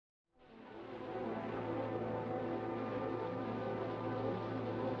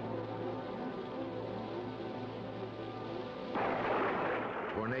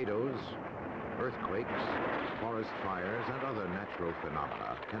Tornadoes, earthquakes, forest fires, and other natural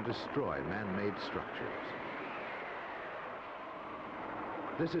phenomena can destroy man-made structures.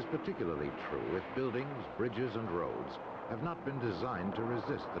 This is particularly true if buildings, bridges, and roads have not been designed to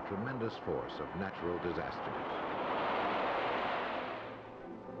resist the tremendous force of natural disasters.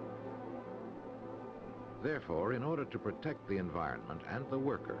 Therefore, in order to protect the environment and the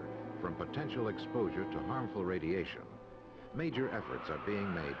worker from potential exposure to harmful radiation, major efforts are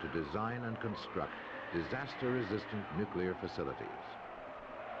being made to design and construct disaster-resistant nuclear facilities.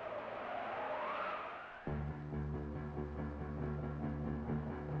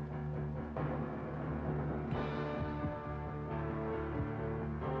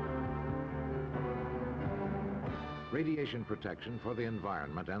 Radiation protection for the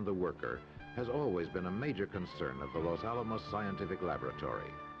environment and the worker has always been a major concern of the Los Alamos Scientific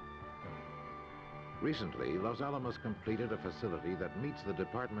Laboratory. Recently, Los Alamos completed a facility that meets the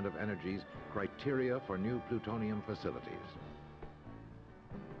Department of Energy's criteria for new plutonium facilities.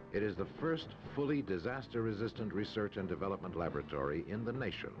 It is the first fully disaster-resistant research and development laboratory in the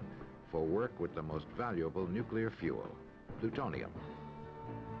nation for work with the most valuable nuclear fuel, plutonium.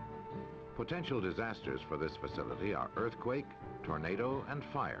 Potential disasters for this facility are earthquake, tornado, and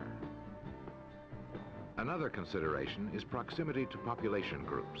fire. Another consideration is proximity to population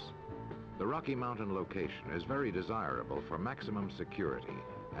groups. The Rocky Mountain location is very desirable for maximum security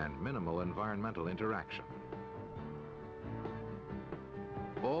and minimal environmental interaction.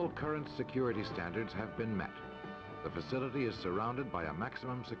 All current security standards have been met. The facility is surrounded by a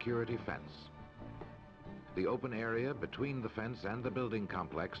maximum security fence. The open area between the fence and the building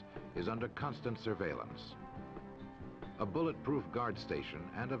complex is under constant surveillance. A bulletproof guard station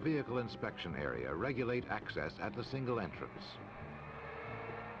and a vehicle inspection area regulate access at the single entrance.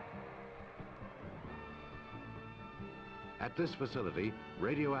 At this facility,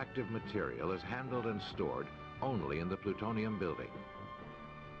 radioactive material is handled and stored only in the plutonium building.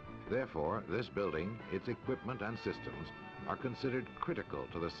 Therefore, this building, its equipment and systems are considered critical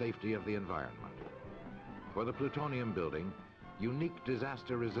to the safety of the environment. For the plutonium building, unique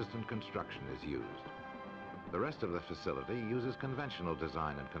disaster-resistant construction is used. The rest of the facility uses conventional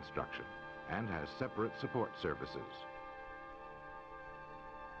design and construction and has separate support services.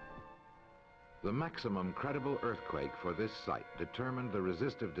 The maximum credible earthquake for this site determined the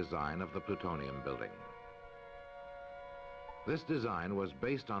resistive design of the plutonium building. This design was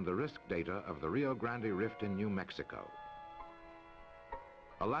based on the risk data of the Rio Grande Rift in New Mexico.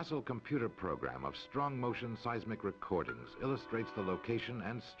 A LASL computer program of strong motion seismic recordings illustrates the location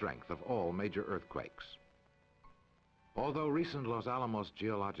and strength of all major earthquakes. Although recent Los Alamos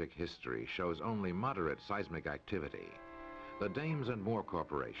geologic history shows only moderate seismic activity, the Dames and Moore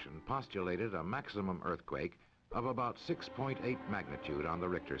Corporation postulated a maximum earthquake of about 6.8 magnitude on the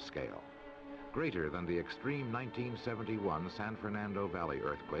Richter scale, greater than the extreme 1971 San Fernando Valley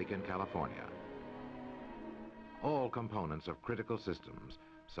earthquake in California. All components of critical systems,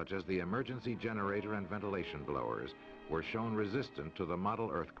 such as the emergency generator and ventilation blowers, were shown resistant to the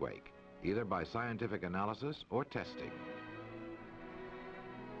model earthquake, either by scientific analysis or testing.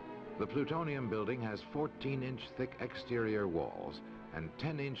 The plutonium building has 14-inch thick exterior walls and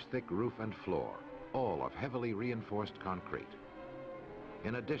 10-inch thick roof and floor, all of heavily reinforced concrete.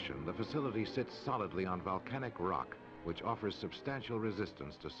 In addition, the facility sits solidly on volcanic rock, which offers substantial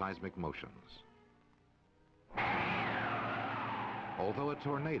resistance to seismic motions. Although a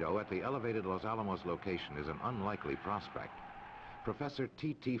tornado at the elevated Los Alamos location is an unlikely prospect, Professor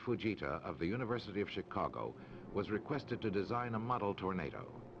T.T. Fujita of the University of Chicago was requested to design a model tornado.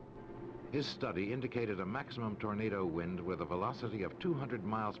 His study indicated a maximum tornado wind with a velocity of 200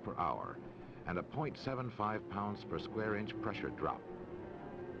 miles per hour and a 0.75 pounds per square inch pressure drop.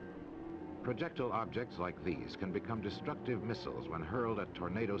 Projectile objects like these can become destructive missiles when hurled at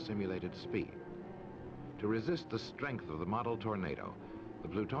tornado-simulated speed. To resist the strength of the model tornado, the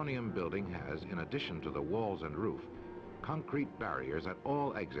plutonium building has, in addition to the walls and roof, concrete barriers at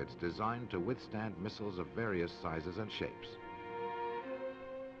all exits designed to withstand missiles of various sizes and shapes.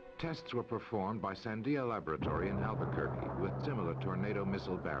 Tests were performed by Sandia Laboratory in Albuquerque with similar tornado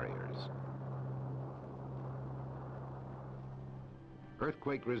missile barriers.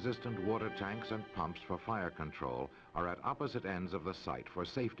 Earthquake-resistant water tanks and pumps for fire control are at opposite ends of the site for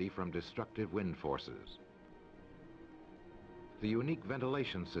safety from destructive wind forces. The unique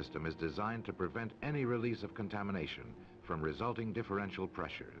ventilation system is designed to prevent any release of contamination from resulting differential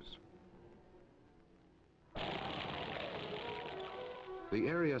pressures. The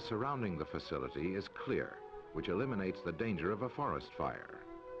area surrounding the facility is clear, which eliminates the danger of a forest fire.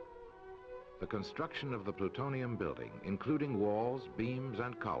 The construction of the plutonium building, including walls, beams,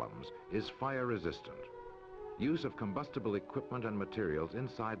 and columns, is fire resistant. Use of combustible equipment and materials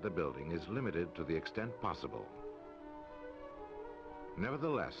inside the building is limited to the extent possible.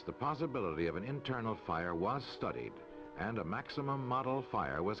 Nevertheless, the possibility of an internal fire was studied, and a maximum model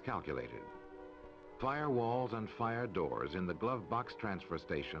fire was calculated. Fire walls and fire doors in the glove box transfer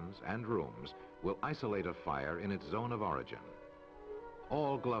stations and rooms will isolate a fire in its zone of origin.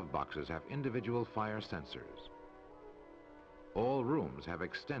 All glove boxes have individual fire sensors. All rooms have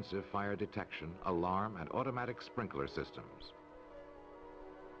extensive fire detection, alarm, and automatic sprinkler systems.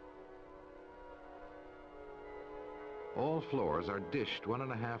 All floors are dished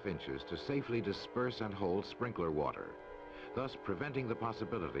 1.5 inches to safely disperse and hold sprinkler water, thus preventing the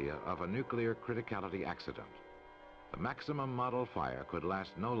possibility of a nuclear criticality accident. The maximum model fire could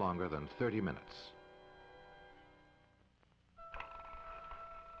last no longer than 30 minutes.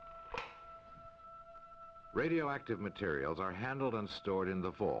 Radioactive materials are handled and stored in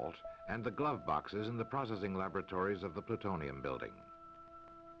the vault and the glove boxes in the processing laboratories of the plutonium building.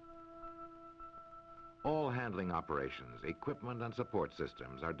 All handling operations, equipment, and support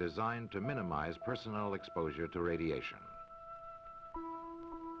systems are designed to minimize personnel exposure to radiation.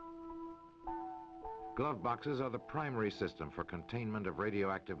 Glove boxes are the primary system for containment of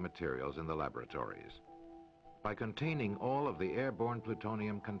radioactive materials in the laboratories. By containing all of the airborne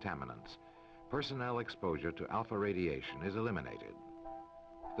plutonium contaminants, personnel exposure to alpha radiation is eliminated.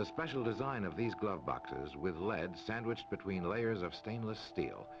 The special design of these glove boxes with lead sandwiched between layers of stainless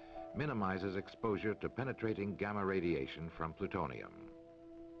steel minimizes exposure to penetrating gamma radiation from plutonium.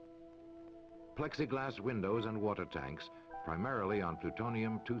 Plexiglass windows and water tanks, primarily on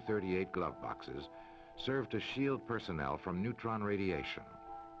plutonium-238 glove boxes, serve to shield personnel from neutron radiation.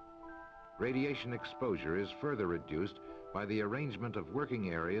 Radiation exposure is further reduced by the arrangement of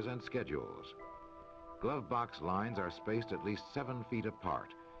working areas and schedules. Glove box lines are spaced at least 7 feet apart,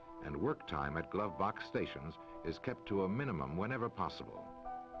 and work time at glove box stations is kept to a minimum whenever possible.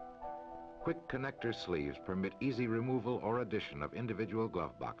 Quick connector sleeves permit easy removal or addition of individual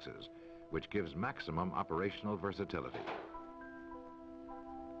glove boxes, which gives maximum operational versatility.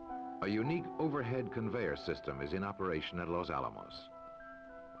 A unique overhead conveyor system is in operation at Los Alamos.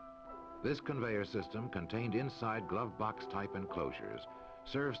 This conveyor system, contained inside glove box type enclosures,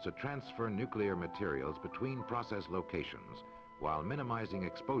 serves to transfer nuclear materials between process locations while minimizing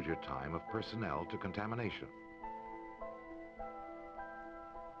exposure time of personnel to contamination.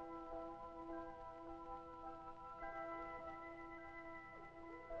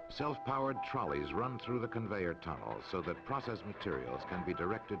 Self-powered trolleys run through the conveyor tunnels so that processed materials can be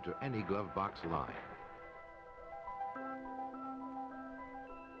directed to any glove box line.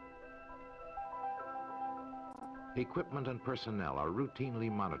 Equipment and personnel are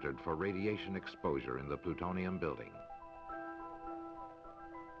routinely monitored for radiation exposure in the plutonium building.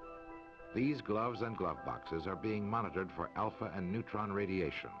 These gloves and glove boxes are being monitored for alpha and neutron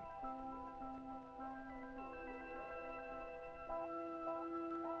radiation.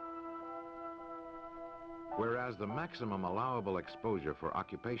 Whereas the maximum allowable exposure for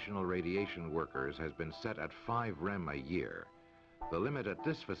occupational radiation workers has been set at 5 rem a year, the limit at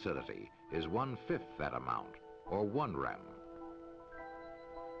this facility is 1/5 that amount, or 1 rem.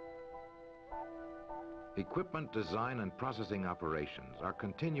 Equipment design and processing operations are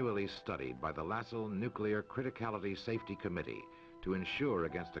continually studied by the LASL Nuclear Criticality Safety Committee to ensure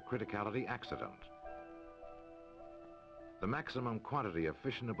against a criticality accident. The maximum quantity of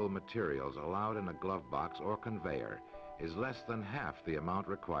fissionable materials allowed in a glove box or conveyor is less than half the amount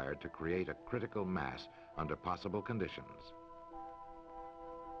required to create a critical mass under possible conditions.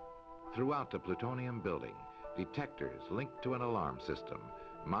 Throughout the plutonium building, detectors linked to an alarm system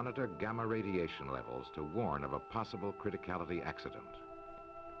monitor gamma radiation levels to warn of a possible criticality accident.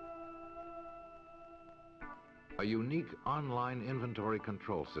 A unique online inventory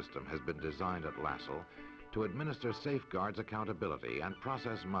control system has been designed at LASL to administer safeguards accountability and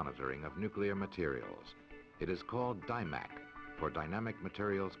process monitoring of nuclear materials. It is called DIMAC, for Dynamic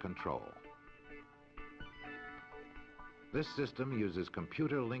Materials Control. This system uses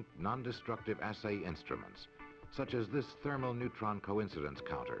computer-linked non-destructive assay instruments, such as this thermal neutron coincidence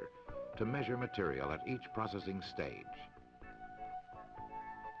counter, to measure material at each processing stage.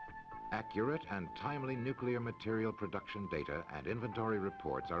 Accurate and timely nuclear material production data and inventory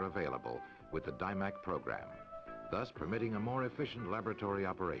reports are available with the DIMAC program, thus permitting a more efficient laboratory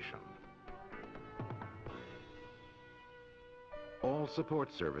operation. All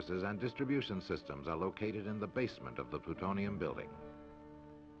support services and distribution systems are located in the basement of the plutonium building.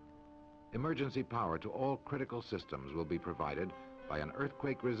 Emergency power to all critical systems will be provided by an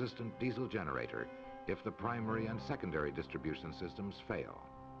earthquake-resistant diesel generator if the primary and secondary distribution systems fail.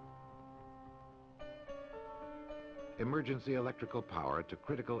 Emergency electrical power to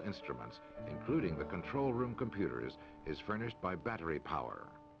critical instruments, including the control room computers, is furnished by battery power.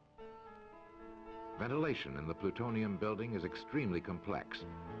 Ventilation in the plutonium building is extremely complex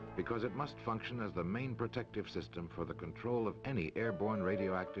because it must function as the main protective system for the control of any airborne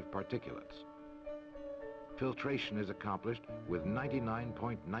radioactive particulates. Filtration is accomplished with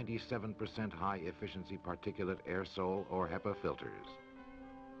 99.97% high-efficiency particulate aerosol or HEPA filters.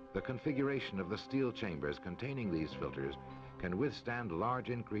 The configuration of the steel chambers containing these filters can withstand large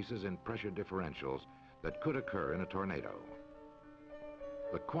increases in pressure differentials that could occur in a tornado.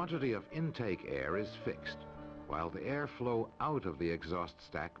 The quantity of intake air is fixed, while the airflow out of the exhaust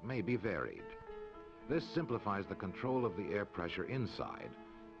stack may be varied. This simplifies the control of the air pressure inside,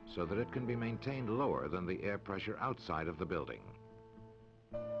 so that it can be maintained lower than the air pressure outside of the building.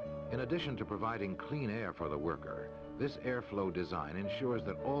 In addition to providing clean air for the worker, this airflow design ensures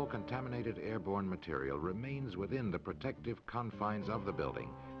that all contaminated airborne material remains within the protective confines of the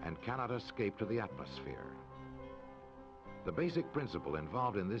building and cannot escape to the atmosphere. The basic principle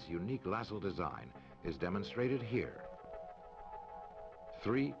involved in this unique LASL design is demonstrated here.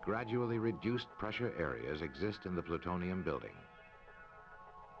 3 gradually reduced pressure areas exist in the plutonium building.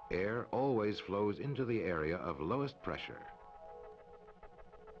 Air always flows into the area of lowest pressure.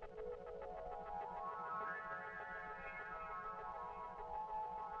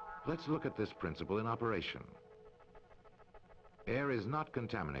 Let's look at this principle in operation. Air is not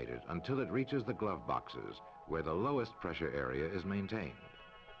contaminated until it reaches the glove boxes, where the lowest pressure area is maintained.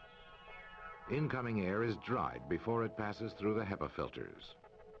 Incoming air is dried before it passes through the HEPA filters.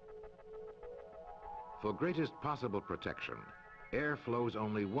 For greatest possible protection, air flows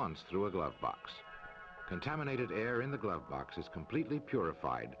only once through a glove box. Contaminated air in the glove box is completely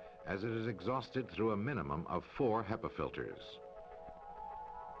purified as it is exhausted through a minimum of 4 HEPA filters.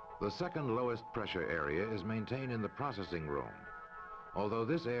 The second lowest pressure area is maintained in the processing room. Although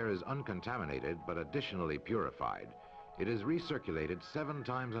this air is uncontaminated but additionally purified, it is recirculated 7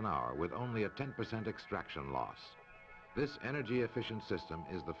 times an hour with only a 10% extraction loss. This energy-efficient system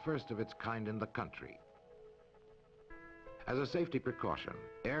is the first of its kind in the country. As a safety precaution,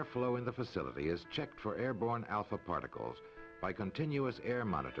 airflow in the facility is checked for airborne alpha particles by continuous air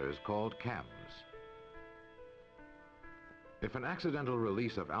monitors called CAMs. If an accidental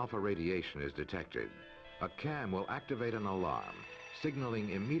release of alpha radiation is detected, a CAM will activate an alarm,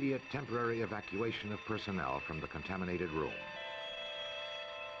 signaling immediate temporary evacuation of personnel from the contaminated room.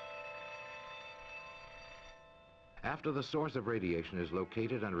 After the source of radiation is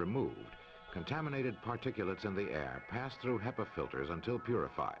located and removed, contaminated particulates in the air pass through HEPA filters until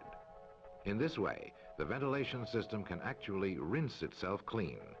purified. In this way, the ventilation system can actually rinse itself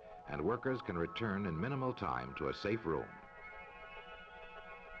clean, and workers can return in minimal time to a safe room.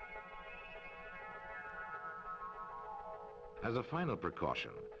 As a final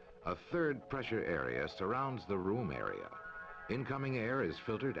precaution, a 3rd pressure area surrounds the room area. Incoming air is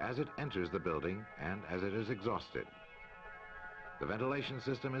filtered as it enters the building and as it is exhausted. The ventilation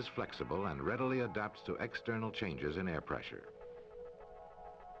system is flexible and readily adapts to external changes in air pressure.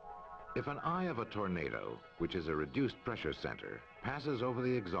 If an eye of a tornado, which is a reduced pressure center, passes over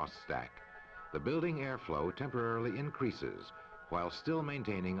the exhaust stack, the building airflow temporarily increases while still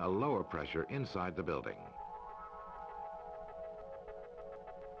maintaining a lower pressure inside the building.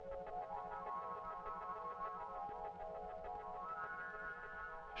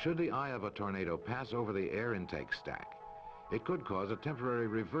 Should the eye of a tornado pass over the air intake stack, it could cause a temporary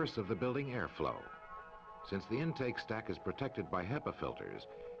reverse of the building airflow. Since the intake stack is protected by HEPA filters,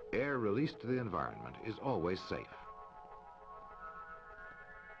 air released to the environment is always safe.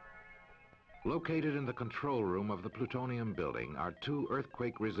 Located in the control room of the plutonium building are 2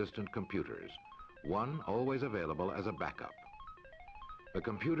 earthquake-resistant computers, one always available as a backup. The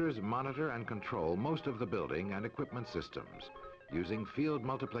computers monitor and control most of the building and equipment systems, using field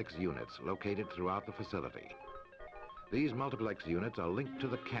multiplex units located throughout the facility. These multiplex units are linked to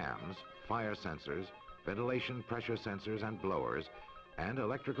the CAMs, fire sensors, ventilation pressure sensors and blowers, and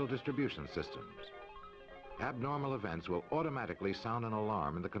electrical distribution systems. Abnormal events will automatically sound an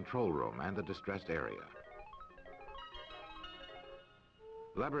alarm in the control room and the distressed area.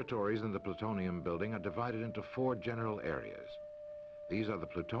 Laboratories in the plutonium building are divided into 4 general areas. These are the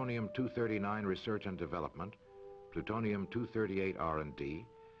Plutonium-239 Research and Development, Plutonium-238 R&D,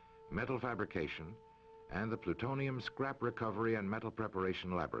 Metal Fabrication, and the Plutonium Scrap Recovery and Metal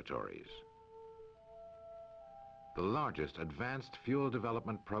Preparation Laboratories. The largest advanced fuel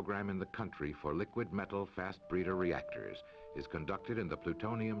development program in the country for liquid metal fast breeder reactors is conducted in the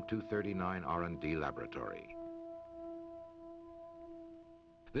Plutonium-239 R&D laboratory.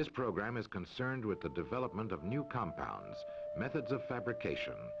 This program is concerned with the development of new compounds, methods of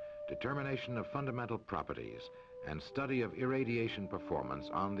fabrication, determination of fundamental properties, and study of irradiation performance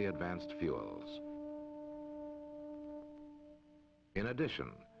on the advanced fuels. In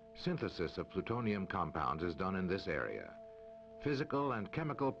addition, synthesis of plutonium compounds is done in this area. Physical and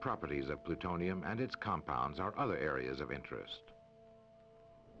chemical properties of plutonium and its compounds are other areas of interest.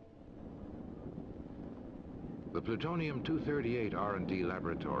 The Plutonium-238 R&D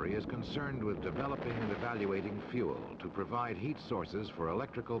laboratory is concerned with developing and evaluating fuel to provide heat sources for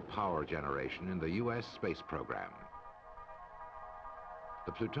electrical power generation in the U.S. space program.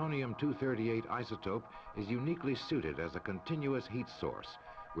 The Plutonium-238 isotope is uniquely suited as a continuous heat source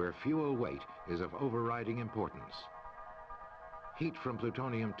where fuel weight is of overriding importance. Heat from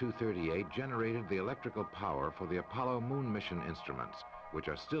Plutonium-238 generated the electrical power for the Apollo moon mission instruments, which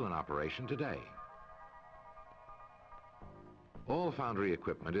are still in operation today. All foundry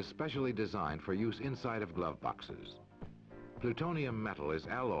equipment is specially designed for use inside of glove boxes. Plutonium metal is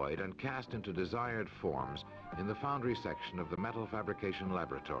alloyed and cast into desired forms in the foundry section of the metal fabrication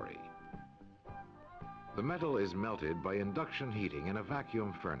laboratory. The metal is melted by induction heating in a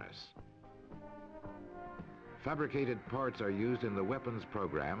vacuum furnace. Fabricated parts are used in the weapons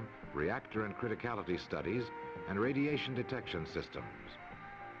program, reactor and criticality studies, and radiation detection systems.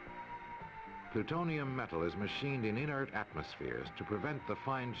 Plutonium metal is machined in inert atmospheres to prevent the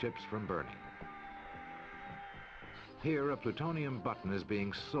fine chips from burning. Here, a plutonium button is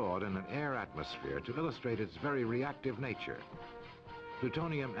being sawed in an air atmosphere to illustrate its very reactive nature.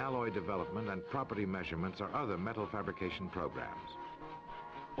 Plutonium alloy development and property measurements are other metal fabrication programs.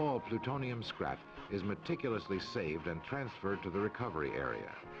 All plutonium scrap is meticulously saved and transferred to the recovery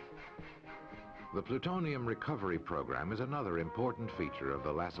area. The plutonium recovery program is another important feature of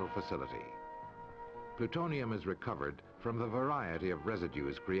the LASL facility. Plutonium is recovered from the variety of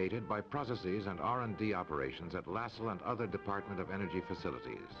residues created by processes and R&D operations at LASL and other Department of Energy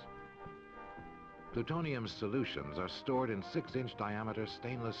facilities. Plutonium solutions are stored in 6-inch diameter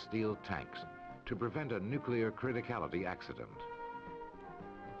stainless steel tanks to prevent a nuclear criticality accident.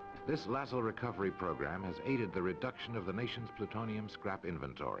 This LASL recovery program has aided the reduction of the nation's plutonium scrap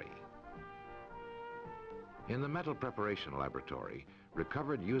inventory. In the metal preparation laboratory,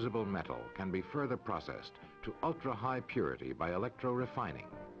 recovered usable metal can be further processed to ultra-high purity by electro-refining.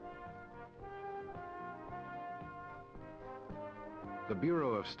 The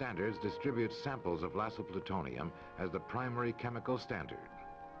Bureau of Standards distributes samples of LASL plutonium as the primary chemical standard.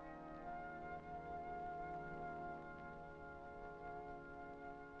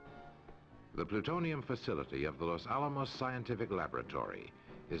 The plutonium facility of the Los Alamos Scientific Laboratory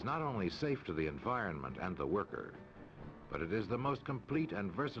is not only safe to the environment and the worker, but it is the most complete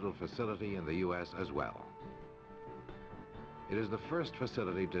and versatile facility in the U.S. as well. It is the first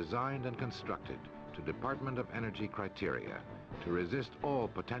facility designed and constructed to Department of Energy criteria to resist all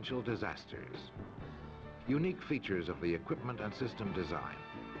potential disasters. Unique features of the equipment and system design,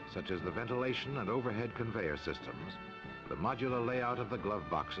 such as the ventilation and overhead conveyor systems, the modular layout of the glove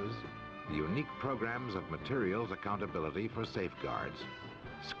boxes, the unique programs of materials accountability for safeguards,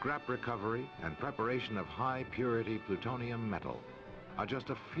 scrap recovery, and preparation of high-purity plutonium metal are just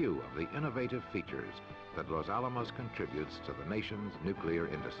a few of the innovative features that Los Alamos contributes to the nation's nuclear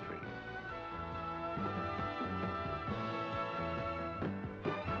industry.